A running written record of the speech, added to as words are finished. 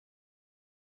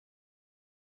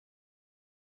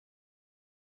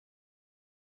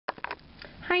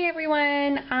Hi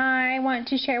everyone, I want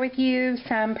to share with you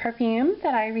some perfume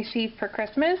that I received for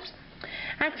Christmas.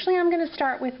 Actually, I'm going to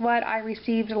start with what I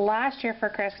received last year for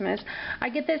Christmas. I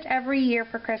get this every year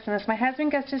for Christmas. My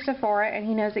husband goes to Sephora and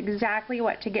he knows exactly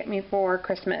what to get me for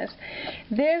Christmas.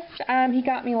 This he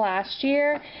got me last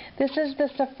year. This is the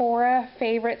Sephora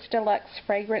Favorites Deluxe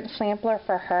Fragrance Sampler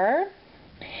for her.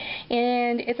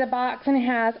 And it's a box and it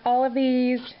has all of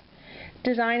these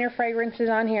designer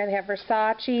fragrances on here. They have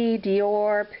Versace,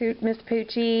 Dior, Miss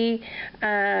Pucci,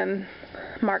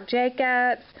 Marc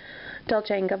Jacobs,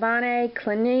 Dolce & Gabbana,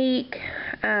 Clinique.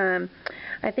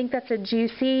 I think that's a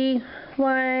Juicy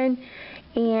one,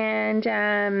 and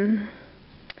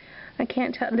I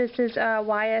can't tell. This is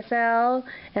YSL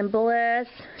and Bliss.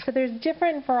 So there's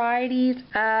different varieties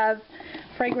of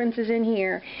fragrances in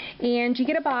here, and you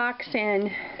get a box, and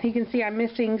you can see I'm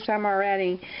missing some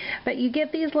already, but you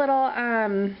get these little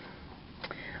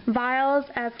vials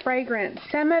of fragrance.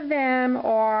 Some of them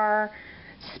are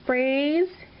sprays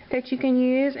that you can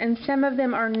use, and some of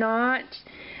them are not.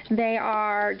 They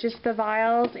are just the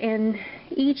vials, and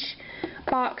each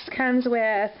box comes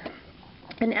with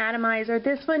an atomizer.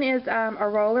 This one is a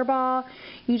roller ball.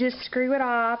 You just screw it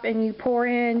off and you pour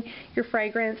in your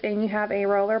fragrance and you have a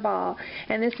roller ball.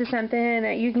 And this is something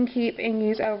that you can keep and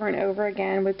use over and over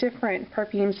again with different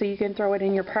perfumes, so you can throw it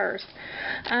in your purse.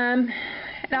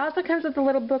 It also comes with a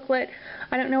little booklet.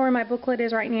 I don't know where my booklet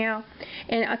is right now.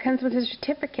 And it comes with a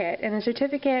certificate. And a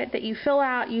certificate that you fill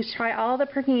out, you try all the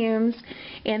perfumes,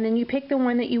 and then you pick the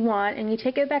one that you want, and you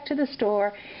take it back to the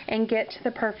store and get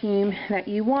the perfume that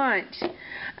you want.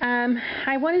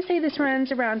 I want to say this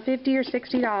runs around $50 or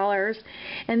 $60.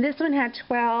 And this one had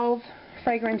 12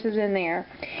 fragrances in there.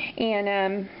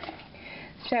 And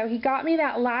so he got me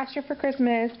that last year for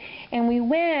Christmas, and we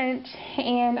went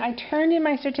and I turned in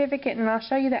my certificate, and I'll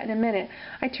show you that in a minute.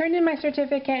 I turned in my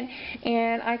certificate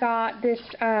and I got this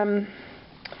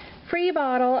free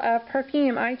bottle of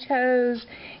perfume. I chose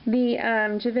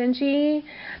the Givenchy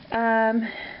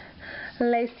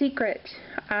Le Secret.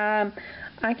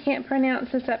 I can't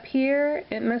pronounce this up here.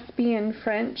 It must be in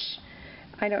French.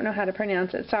 I don't know how to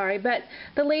pronounce it, sorry. But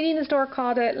the lady in the store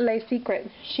called it Le Secret.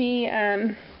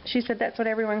 She said that's what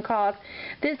everyone calls.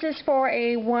 This is for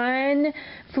a 1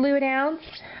 fluid ounce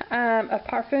of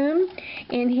parfum.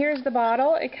 And here's the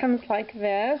bottle. It comes like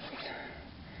this.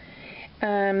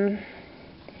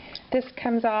 This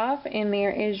comes off, and there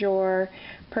is your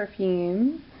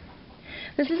perfume.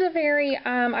 This is a very,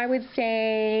 I would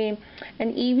say, an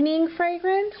evening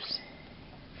fragrance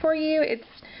for you.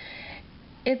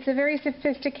 It's a very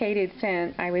sophisticated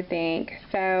scent, I would think.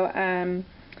 So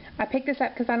I picked this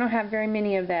up because I don't have very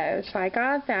many of those. So I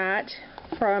got that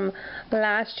from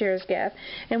last year's gift.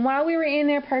 And while we were in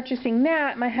there purchasing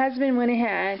that, my husband went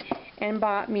ahead and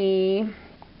bought me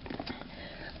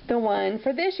the one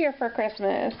for this year for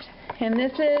Christmas. And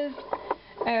this is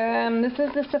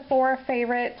the Sephora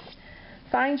Favorites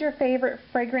Find Your Favorite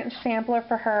Fragrance Sampler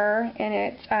for her, and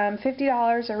it's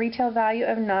 $50, a retail value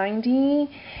of $90,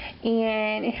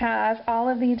 and it has all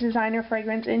of the designer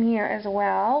fragrance in here as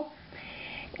well.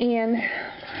 And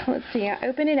let's see, I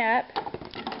open it up,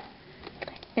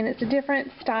 and it's a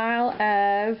different style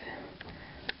of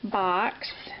box.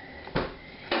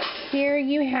 Here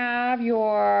you have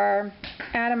your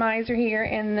atomizer here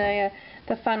and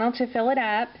the funnel to fill it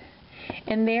up.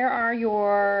 And there are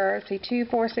your, let's see, 2,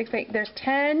 4, 6, 8, there's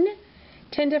 10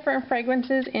 different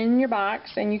fragrances in your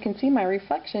box, and you can see my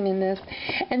reflection in this.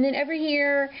 And then over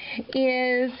here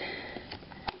is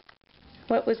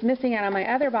what was missing out of my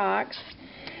other box.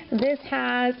 This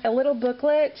has a little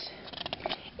booklet,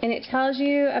 and it tells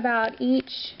you about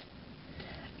each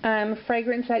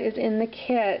fragrance that is in the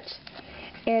kit.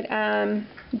 It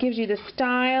gives you the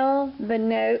style, the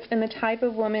notes, and the type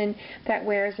of woman that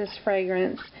wears this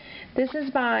fragrance. This is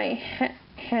by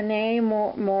Hane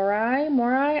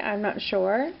Morai, I'm not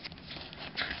sure.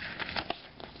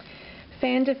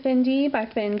 Fan de Fendi by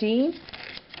Fendi.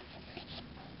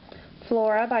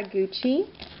 Flora by Gucci.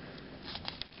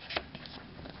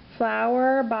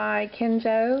 Flower by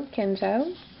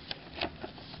Kenzo.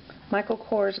 Michael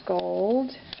Kors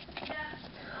Gold.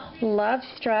 Love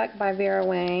Struck by Vera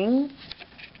Wang.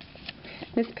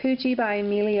 Miss Pucci by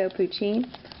Emilio Pucci.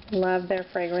 Love their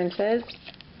fragrances.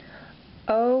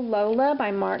 Oh Lola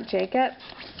by Marc Jacobs.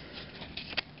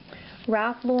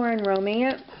 Ralph Lauren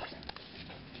Romance.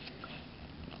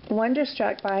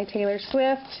 Wonderstruck by Taylor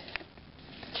Swift.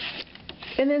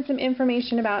 And then some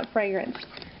information about fragrance.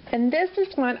 And this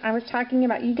is what I was talking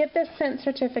about. You get this scent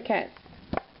certificate,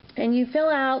 and you fill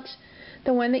out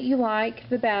the one that you like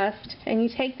the best, and you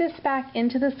take this back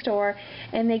into the store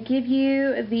and they give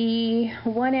you the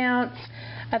 1 ounce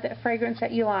of that fragrance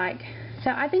that you like.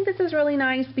 So I think this is really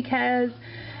nice because,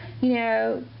 you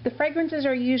know, the fragrances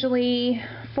are usually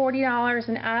 $40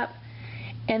 and up,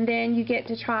 and then you get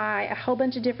to try a whole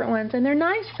bunch of different ones, and they're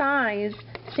nice size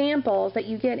samples that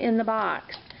you get in the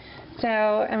box. So,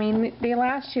 I mean, they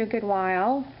last you a good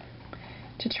while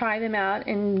to try them out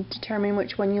and determine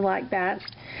which one you like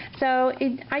best. So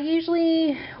I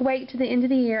usually wait to the end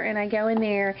of the year and I go in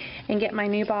there and get my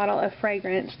new bottle of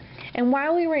fragrance. And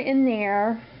while we were in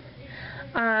there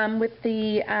with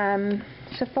the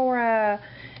Sephora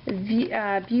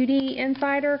Beauty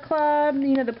Insider Club,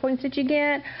 you know, the points that you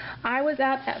get, I was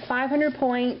up at 500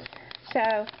 points,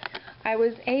 so I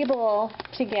was able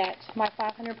to get my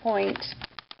 500 points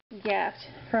gift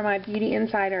for my Beauty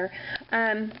Insider.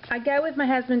 I go with my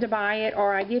husband to buy it,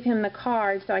 or I give him the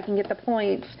card so I can get the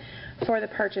points for the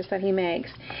purchase that he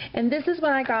makes. And this is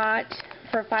what I got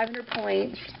for 500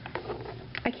 points.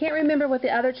 I can't remember what the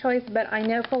other choice, but I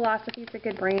know Philosophy is a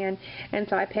good brand, and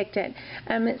so I picked it.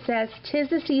 It says, "'Tis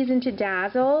the season to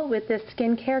dazzle. With this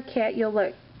skincare kit, you'll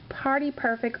look party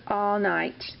perfect all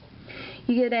night."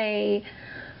 You get a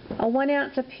 1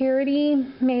 ounce of Purity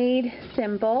Made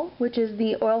Simple, which is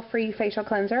the oil-free facial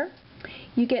cleanser.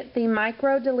 You get the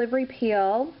Micro Delivery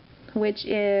Peel, which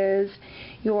is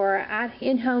your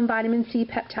in-home vitamin C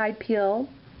peptide peel.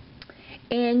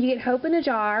 And you get Hope in a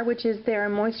Jar, which is their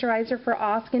moisturizer for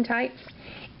all skin types.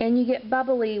 And you get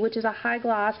Bubbly, which is a high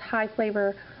gloss, high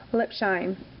flavor lip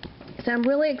shine. So I'm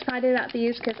really excited about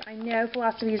these because I know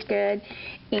Philosophy is good,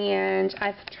 and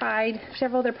I've tried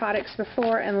several of their products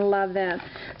before and love them.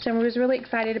 So I was really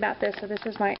excited about this. So this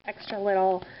is my extra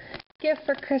little gift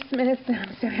for Christmas.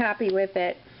 I'm so happy with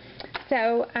it.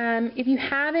 So if you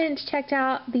haven't checked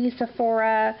out the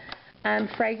Sephora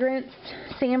fragrance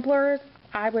samplers,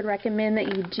 I would recommend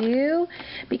that you do,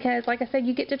 because like I said,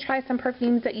 you get to try some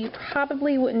perfumes that you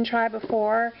probably wouldn't try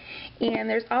before, and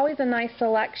there's always a nice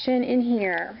selection in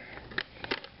here.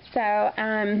 So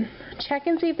check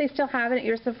and see if they still have it at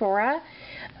your Sephora.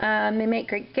 They make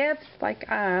great gifts, like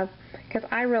because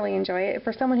I really enjoy it.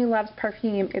 For someone who loves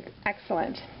perfume, it's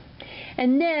excellent.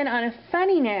 And then on a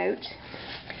funny note,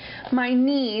 my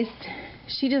niece,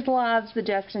 she just loves the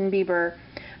Justin Bieber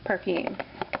perfume,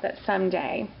 that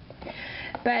Someday.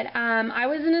 But I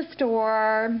was in a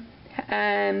store,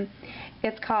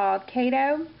 it's called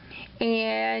Cato,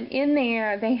 and in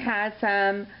there they had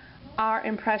some Our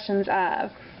Impressions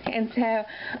Of. And so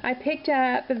I picked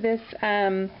up this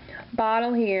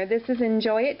bottle here. This is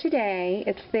Enjoy It Today.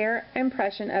 It's their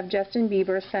impression of Justin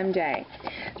Bieber Someday.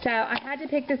 So I had to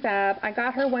pick this up. I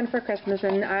got her one for Christmas,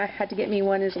 and I had to get me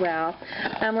one as well.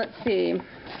 Let's see.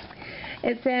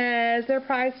 It says their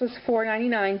price was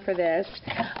 $4.99 for this.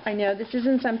 I know this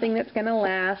isn't something that's going to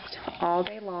last all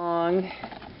day long,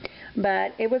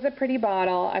 but it was a pretty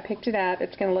bottle. I picked it up.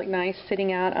 It's going to look nice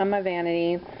sitting out on my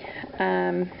vanity.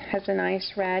 Has a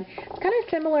nice red. It's kind of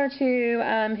similar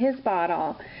to his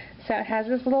bottle. So it has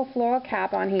this little floral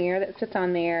cap on here that sits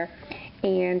on there,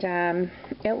 and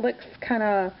it looks kind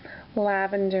of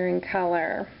lavender in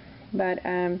color. But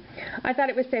I thought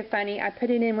it was so funny. I put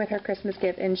it in with her Christmas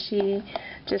gift, and she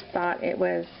just thought it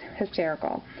was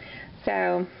hysterical.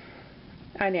 So,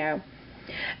 I know.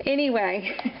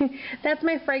 Anyway, that's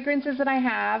my fragrances that I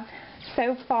have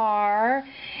so far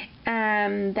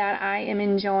that I am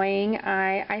enjoying.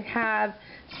 I have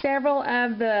several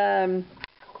of the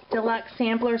deluxe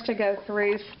samplers to go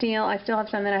through still. I still have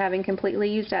some that I haven't completely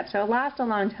used up. So it lasts a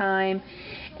long time.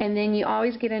 And then you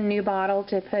always get a new bottle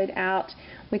to put out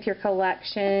with your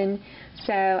collection.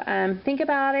 So think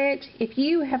about it. If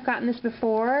you have gotten this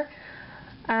before,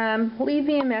 leave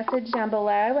me a message down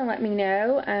below and let me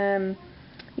know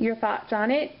your thoughts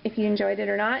on it, if you enjoyed it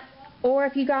or not. Or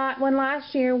if you got one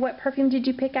last year, what perfume did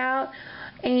you pick out?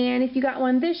 And if you got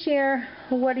one this year,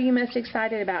 what are you most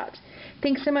excited about?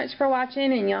 Thanks so much for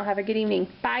watching, and y'all have a good evening.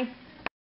 Bye.